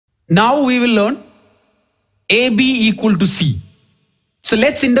Now we will learn AB equal to C. So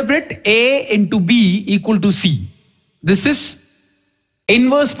let's interpret A into B equal to C. This is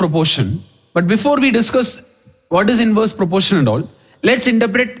inverse proportion. But before we discuss what is inverse proportion and all, let's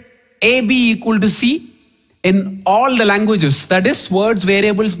interpret AB equal to C in all the languages. That is words,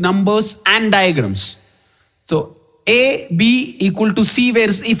 variables, numbers and diagrams. So AB equal to C, where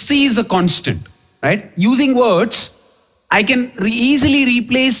if C is a constant, right? Using words, I can easily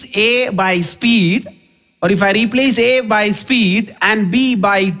replace A by speed, or if I replace A by speed and B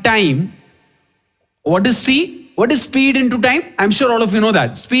by time, what is C? What is speed into time? I'm sure all of you know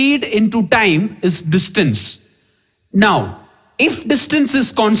that. Speed into time is distance. Now, if distance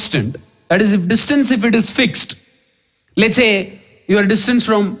is constant, that is if it is fixed, let's say the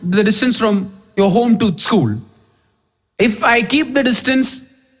distance from your home to school. If I keep the distance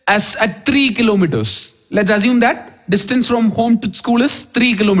as at 3 kilometers, let's assume that distance from home to school is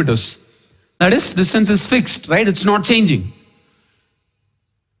 3 kilometers. That is, distance is fixed, right? It's not changing.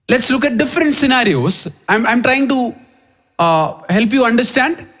 Let's look at different scenarios. I'm trying to help you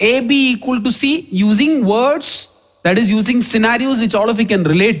understand AB equal to C using words, that is using scenarios which all of you can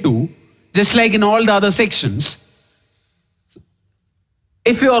relate to, just like in all the other sections.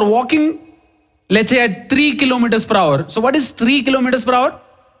 If you are walking, let's say at 3 kilometers per hour. So what is 3 kilometers per hour?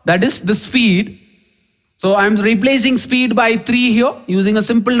 That is the speed. So I'm replacing speed by 3 here using a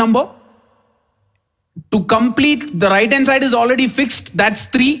simple number. To complete, the right hand side is already fixed. That's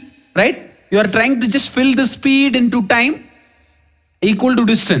 3, right? You are trying to just fill the speed into time equal to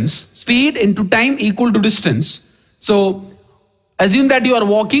distance. Speed into time equal to distance. So assume that you are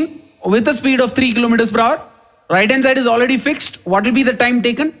walking with a speed of 3 kilometers per hour. Right hand side is already fixed. What will be the time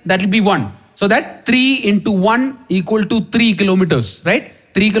taken? That will be 1. So that 3 into 1 equal to 3 kilometers, right?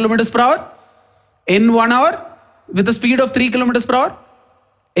 3 kilometers per hour. In 1 hour, with a speed of 3 kilometers per hour,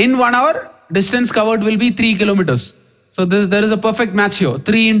 in 1 hour, distance covered will be 3 kilometers. So there is a perfect match here.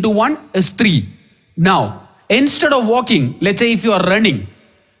 3 into 1 is 3. Now, instead of walking, let's say if you are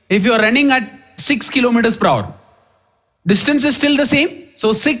running at 6 kilometers per hour, distance is still the same.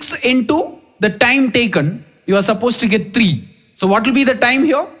 So 6 into the time taken, you are supposed to get 3. So what will be the time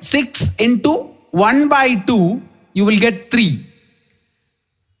here? 6 into 1 by 2, you will get 3.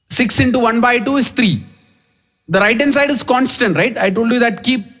 6 into 1 by 2 is 3. The right hand side is constant, right? I told you that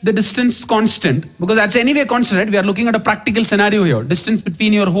keep the distance constant because that's anyway constant, right? We are looking at a practical scenario here. Distance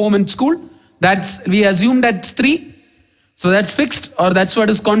between your home and school, we assume that's 3. So that's fixed, or that's what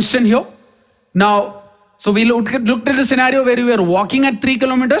is constant here. Now, so we looked at the scenario where you were walking at 3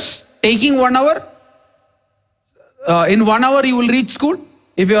 kilometers, taking 1 hour. In 1 hour, you will reach school.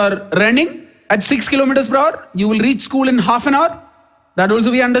 If you are running at 6 kilometers per hour, you will reach school in half an hour. That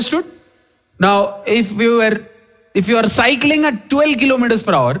also we understood. Now, if you are cycling at 12 kilometers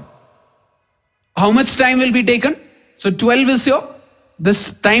per hour, how much time will be taken? So 12 is here.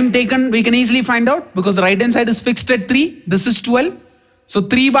 This time taken we can easily find out because the right hand side is fixed at 3. This is 12. So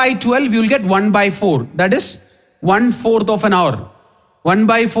 3 by 12 you will get 1 by 4. That is 1/4 of an hour. 1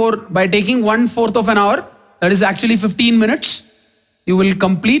 by 4, by taking 1/4 of an hour, that is actually 15 minutes. You will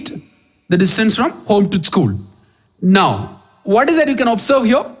complete the distance from home to school. Now, what is that you can observe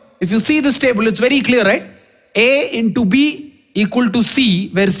here? If you see this table, it's very clear, right? A into B equal to C,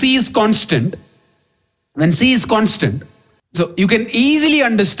 where C is constant. When C is constant, so you can easily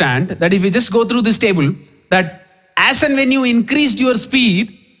understand that if you just go through this table, that as and when you increased your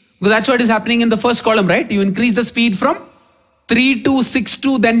speed, because that's what is happening in the first column, right? You increase the speed from 3 to 6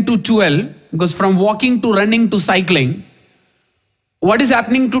 to then to 12, because from walking to running to cycling, what is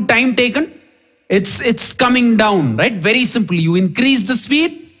happening to time taken? It's coming down, right? Very simply, you increase the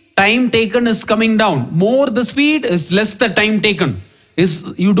speed, time taken is coming down. More the speed is less the time taken.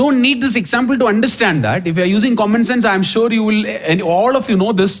 You don't need this example to understand that. If you are using common sense, I'm sure you will, and all of you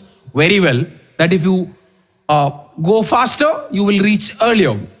know this very well, that if you go faster, you will reach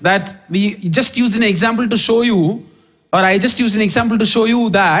earlier. That we just used an example to show you, or I just used an example to show you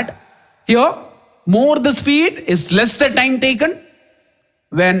that here, more the speed is less the time taken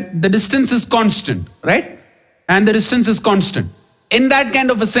when the distance is constant, right? And the distance is constant. In that kind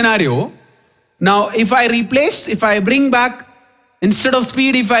of a scenario, now if I bring back, instead of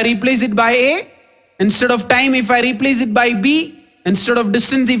speed, if I replace it by A, instead of time, if I replace it by B, instead of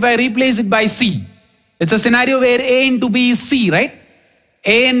distance, if I replace it by C. It's a scenario where A into B is C, right?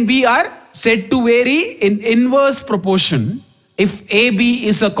 A and B are said to vary in inverse proportion if AB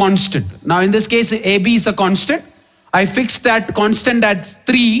is a constant. Now in this case, AB is a constant. I fixed that constant at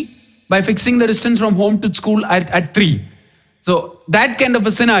 3 by fixing the distance from home to school at 3. So that kind of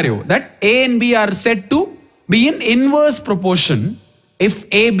a scenario, that A and B are said to be in inverse proportion if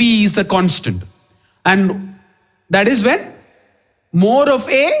AB is a constant. And that is when more of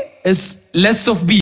A is less of B.